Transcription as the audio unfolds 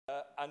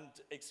And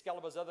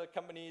Excalibur's other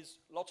companies,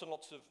 lots and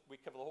lots of, we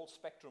cover the whole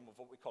spectrum of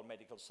what we call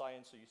medical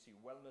science. So you see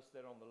wellness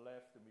there on the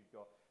left, and we've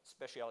got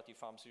specialty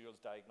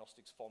pharmaceuticals,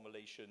 diagnostics,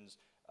 formulations,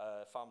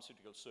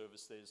 pharmaceutical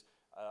services,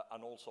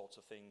 and all sorts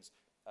of things.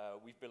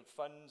 We've built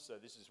funds.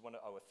 This is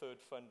our third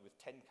fund with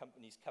 10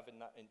 companies covering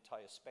that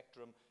entire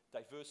spectrum.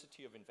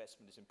 Diversity of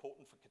investment is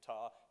important for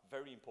Qatar,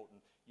 very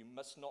important. You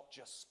must not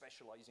just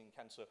specialize in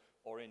cancer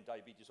or in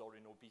diabetes or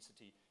in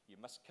obesity. You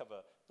must cover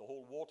the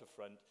whole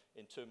waterfront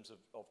in terms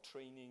of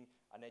training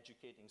and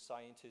educating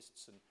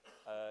scientists and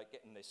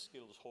getting their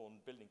skills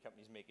honed, building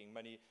companies making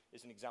money.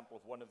 Is an example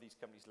of one of these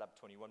companies, Lab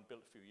 21,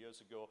 built a few years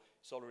ago.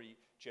 It's already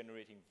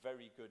generating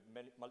very good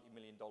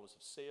multi-million dollars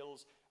of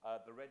sales.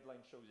 The red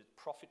line shows its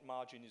profit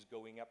margin is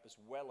going up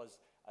as well as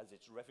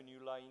its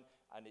revenue line,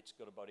 and it's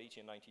got about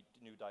 80 or 90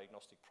 new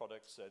diagnostic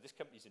products. This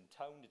company's in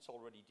town. It's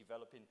already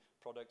developing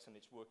products, and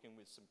it's working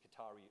with some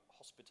Qatari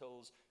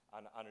hospitals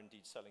and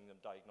indeed selling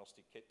them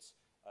diagnostic kits.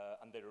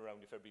 And they're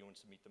around if everybody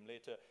wants to meet them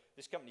later.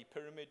 This company,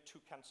 Pyramid,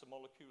 2 cancer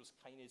molecules,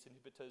 kinase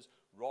inhibitors.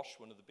 Roche,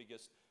 one of the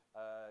biggest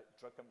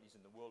drug companies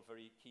in the world,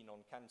 very keen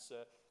on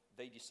cancer.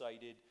 They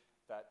decided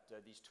that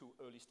these 2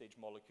 early-stage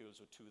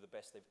molecules were 2 of the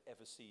best they've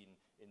ever seen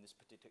in this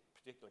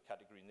particular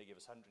category, and they gave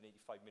us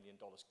 $185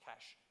 million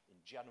cash in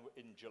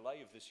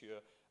July of this year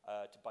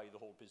to buy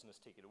the whole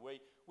business, take it away,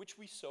 which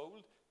we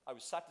sold. I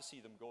was sad to see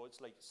them go.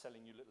 It's like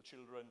selling you little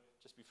children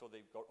just before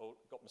they've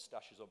got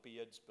moustaches or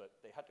beards, but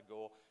they had to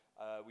go.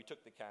 We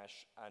took the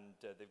cash, and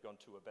they've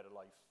gone to a better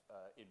life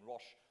in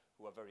Roche,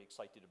 who are very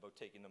excited about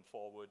taking them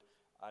forward.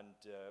 And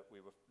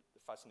we were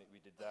fascinated we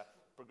did that.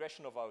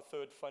 Progression of our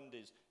third fund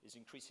is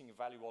increasing in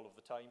value all of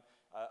the time.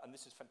 And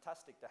this is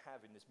fantastic to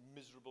have in this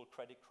miserable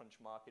credit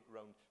crunch market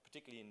around,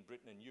 particularly in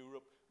Britain and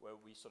Europe, where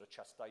we sort of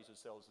chastise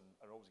ourselves and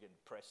are always getting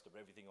pressed of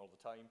everything all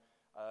the time.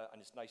 And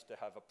it's nice to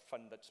have a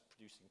fund that's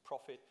producing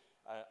profit.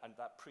 And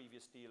that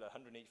previous deal,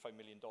 $185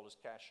 million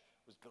cash,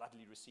 was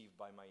gladly received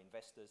by my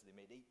investors. They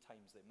made 8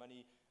 times their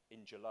money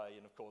in July.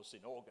 And of course,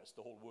 in August,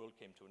 the whole world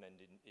came to an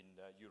end in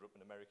Europe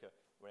and America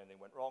when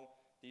anything went wrong.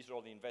 These are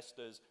all the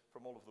investors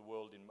from all over the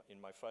world in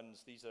my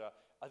funds. These are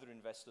other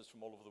investors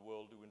from all over the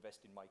world who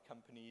invest in my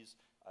companies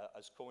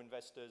as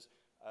co-investors.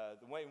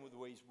 One of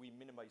the ways we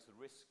minimize the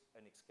risk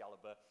in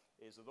Excalibur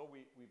is, although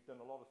we've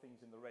done a lot of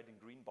things in the red and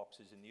green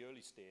boxes in the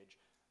early stage,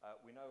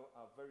 we now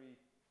are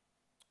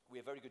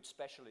very good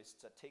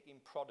specialists at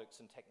taking products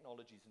and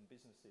technologies and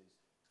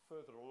businesses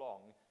further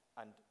along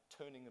and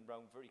turning them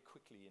around very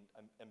quickly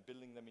and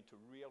building them into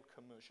real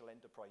commercial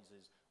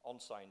enterprises on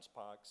science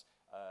parks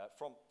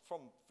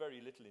from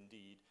very little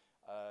indeed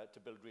to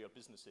build real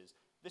businesses.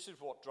 This is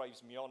what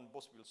drives me on.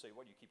 Most people say,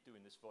 what do you keep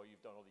doing this for?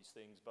 You've done all these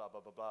things, blah,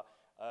 blah, blah, blah,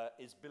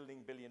 is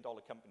building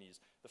billion-dollar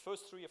companies. The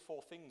first 3 or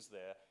 4 things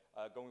there,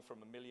 going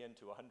from $1 million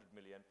to $100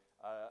 million,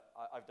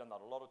 I've done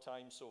that a lot of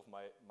times, so have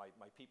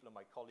my people and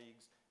my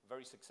colleagues,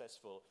 very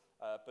successful.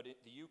 But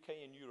the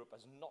UK and Europe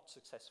has not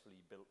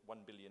successfully built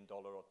 $1 billion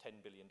or $10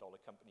 billion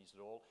companies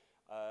at all.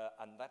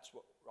 And that's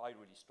what I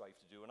really strive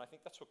to do. And I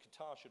think that's what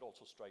Qatar should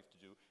also strive to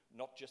do,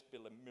 not just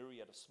build a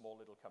myriad of small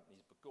little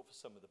companies, but go for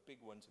some of the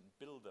big ones and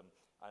build them.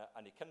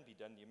 And it can be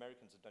done. The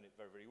Americans have done it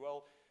very, very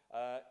well.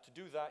 To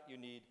do that, you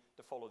need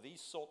to follow these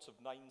sorts of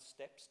 9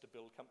 steps to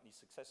build companies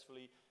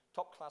successfully.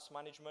 Top-class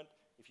management.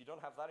 If you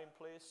don't have that in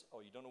place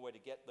or you don't know where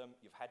to get them,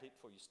 you've had it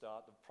before you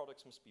start. The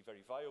products must be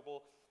very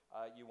viable.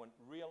 You want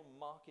real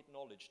market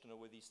knowledge to know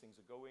where these things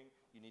are going.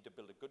 You need to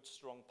build a good,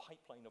 strong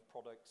pipeline of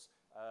products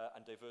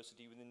and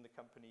diversity within the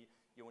company.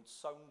 You want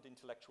sound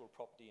intellectual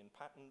property and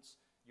patents.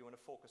 You want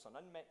to focus on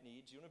unmet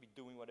needs. You want to be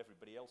doing what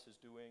everybody else is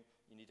doing.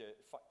 You need to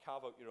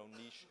carve out your own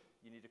niche.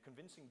 You need a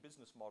convincing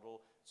business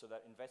model so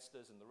that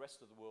investors and the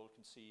rest of the world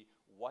can see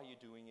why you're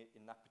doing it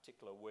in that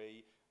particular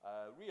way.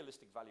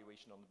 Realistic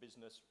valuation on the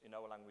business, in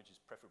our language, is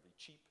preferably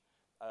cheap.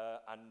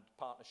 And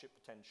partnership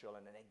potential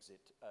and an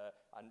exit.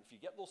 And if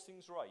you get those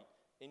things right,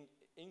 in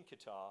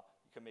Qatar,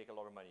 you can make a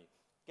lot of money.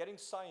 Getting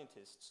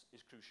scientists is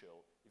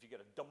crucial. If you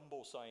get a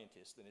Dumbo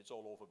scientist, then it's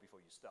all over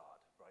before you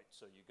start, right?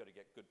 So you've got to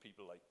get good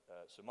people like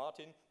Sir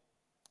Martin.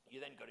 You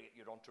then got to get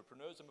your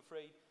entrepreneurs, I'm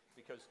afraid,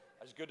 because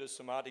as good as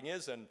Sir Martin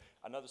is and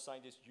other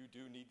scientists, you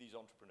do need these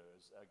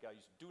entrepreneurs,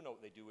 guys who do know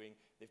what they're doing.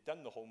 They've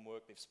done the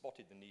homework. They've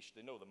spotted the niche.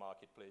 They know the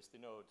marketplace.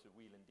 They know to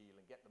wheel and deal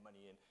and get the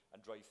money in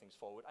and drive things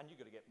forward. And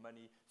you've got to get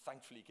money.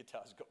 Thankfully,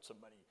 Qatar's got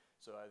some money.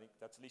 So I think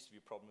that's the least of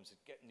your problems,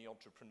 is getting the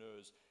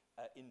entrepreneurs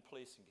in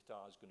place in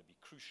Qatar is going to be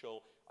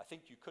crucial. I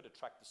think you could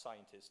attract the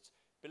scientists.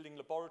 Building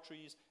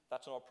laboratories,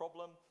 that's not a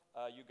problem.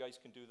 You guys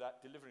can do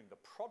that. Delivering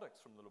the products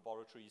from the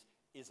laboratories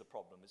is a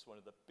problem. It's one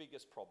of the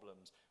biggest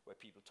problems where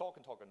people talk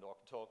and talk and talk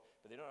and talk,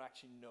 but they don't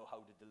actually know how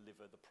to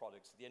deliver the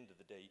products at the end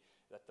of the day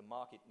that the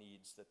market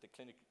needs, that the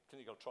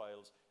clinical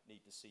trials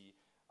need to see,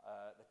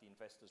 that the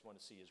investors want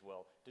to see as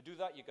well. To do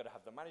that, you've got to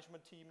have the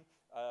management team,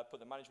 put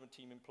the management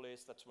team in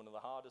place. That's one of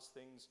the hardest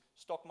things.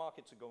 Stock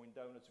markets are going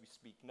down as we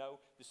speak now.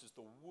 This is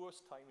the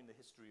worst time in the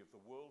history of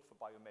the world for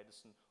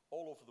biomedicine,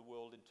 all over the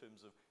world in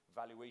terms of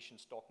valuation,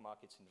 stock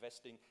markets,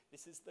 investing.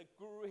 This is the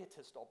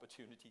greatest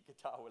opportunity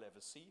Qatar will ever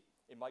see.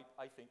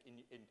 I think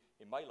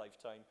in my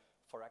lifetime,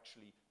 for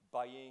actually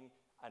buying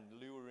and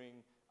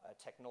luring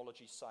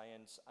technology,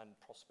 science, and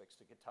prospects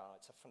to Qatar.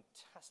 It's a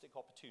fantastic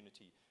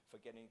opportunity for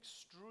getting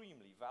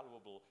extremely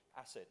valuable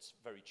assets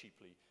very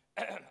cheaply.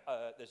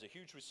 There's a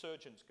huge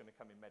resurgence going to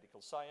come in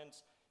medical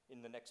science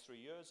in the next 3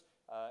 years.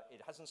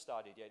 It hasn't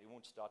started yet. It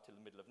won't start till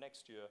the middle of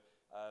next year.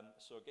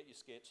 So get your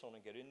skates on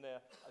and get in there.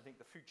 I think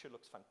the future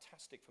looks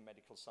fantastic for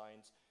medical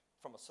science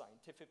from a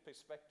scientific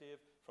perspective,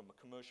 from a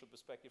commercial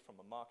perspective, from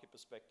a market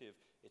perspective.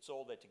 It's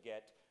all there to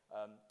get.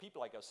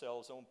 People like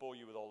ourselves, I won't bore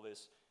you with all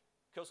this.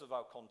 Because of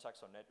our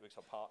contacts, our networks,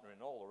 our partner,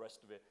 and all the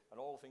rest of it, and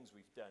all the things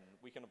we've done,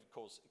 we can, of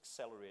course,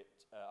 accelerate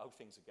how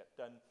things get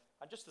done.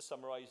 And just to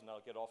summarize, and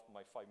I'll get off,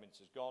 my 5 minutes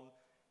is gone,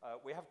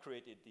 we have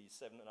created the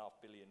 7.5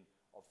 billion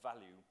of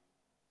value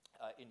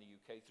in the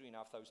UK,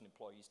 3,500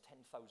 employees,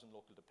 10,000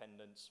 local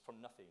dependents from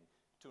nothing,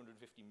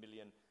 250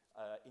 million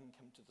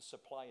income to the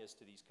suppliers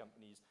to these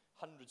companies,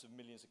 hundreds of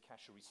millions of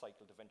cash are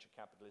recycled to venture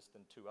capitalists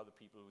and to other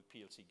people with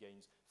PLC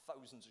gains,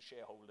 thousands of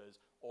shareholders,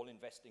 all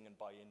investing and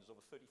buy-ins,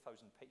 over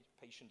 30,000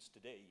 patients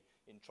today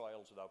in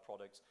trials with our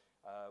products.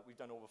 We've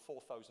done over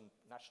 4,000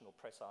 national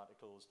press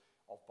articles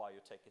of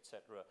biotech,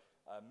 etc.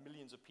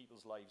 Millions of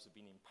people's lives have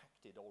been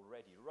impacted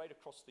already, right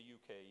across the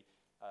UK.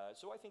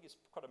 So I think it's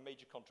quite a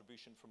major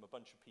contribution from a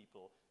bunch of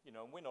people. You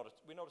know, we're not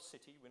a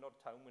city, we're not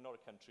a town, we're not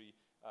a country,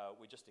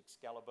 we're just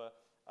Excalibur.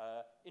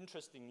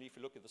 Interestingly, if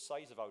you look at the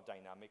size of our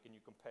dynamic and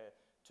you compare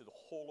to the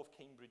whole of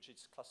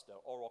Cambridge's cluster,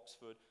 or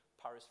Oxford,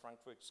 Paris,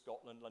 Frankfurt,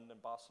 Scotland, London,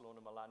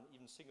 Barcelona, Milan,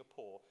 even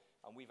Singapore,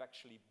 and we've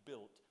actually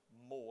built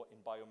more in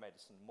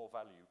biomedicine, more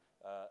value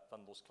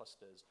than those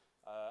clusters.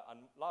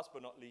 And last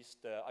but not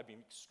least, I've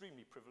been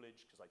extremely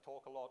privileged, because I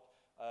talk a lot,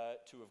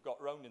 to have got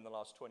round in the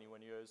last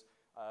 21 years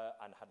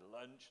and had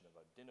lunch and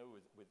had dinner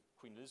with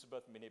Queen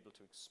Elizabeth and been able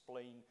to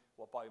explain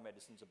what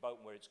biomedicine's about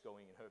and where it's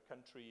going in her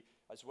country,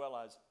 as well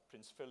as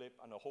Prince Philip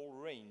and a whole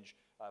range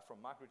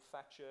from Margaret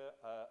Thatcher.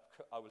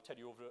 I will tell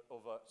you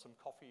over some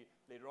coffee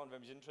later on if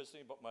anyone's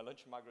interested about my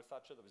lunch with Margaret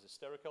Thatcher. That was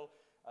hysterical.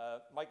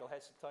 Michael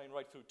Heseltine,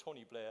 right through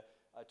Tony Blair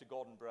to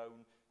Gordon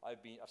Brown.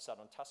 I've sat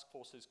on task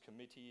forces,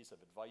 committees,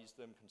 I've advised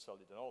them,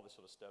 consulted, and all this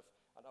sort of stuff.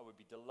 And I would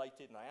be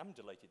delighted, and I am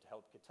delighted to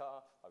help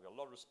Qatar. I've got a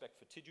lot of respect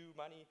for Tiju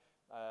Mani,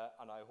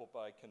 and I hope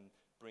I can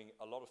bring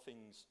a lot of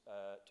things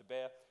to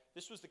bear.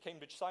 This was the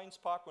Cambridge Science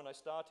Park when I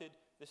started.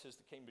 This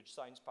is the Cambridge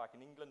Science Park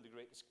in England, the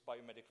greatest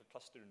biomedical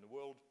cluster in the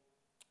world.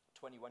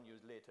 21 years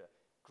later,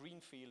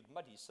 greenfield,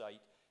 muddy site.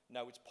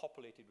 Now it's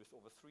populated with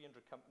over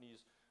 300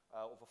 companies,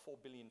 over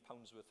 £4 billion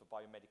worth of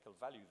biomedical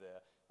value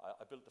there.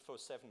 I built the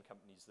first 7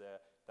 companies there,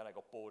 then I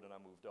got bored and I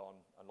moved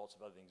on, and lots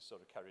of other things sort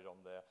of carried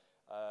on there.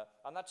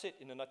 And that's it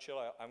in a nutshell.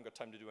 I haven't got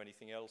time to do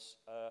anything else.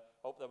 I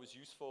hope that was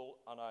useful,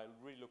 and I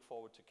really look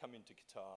forward to coming to Qatar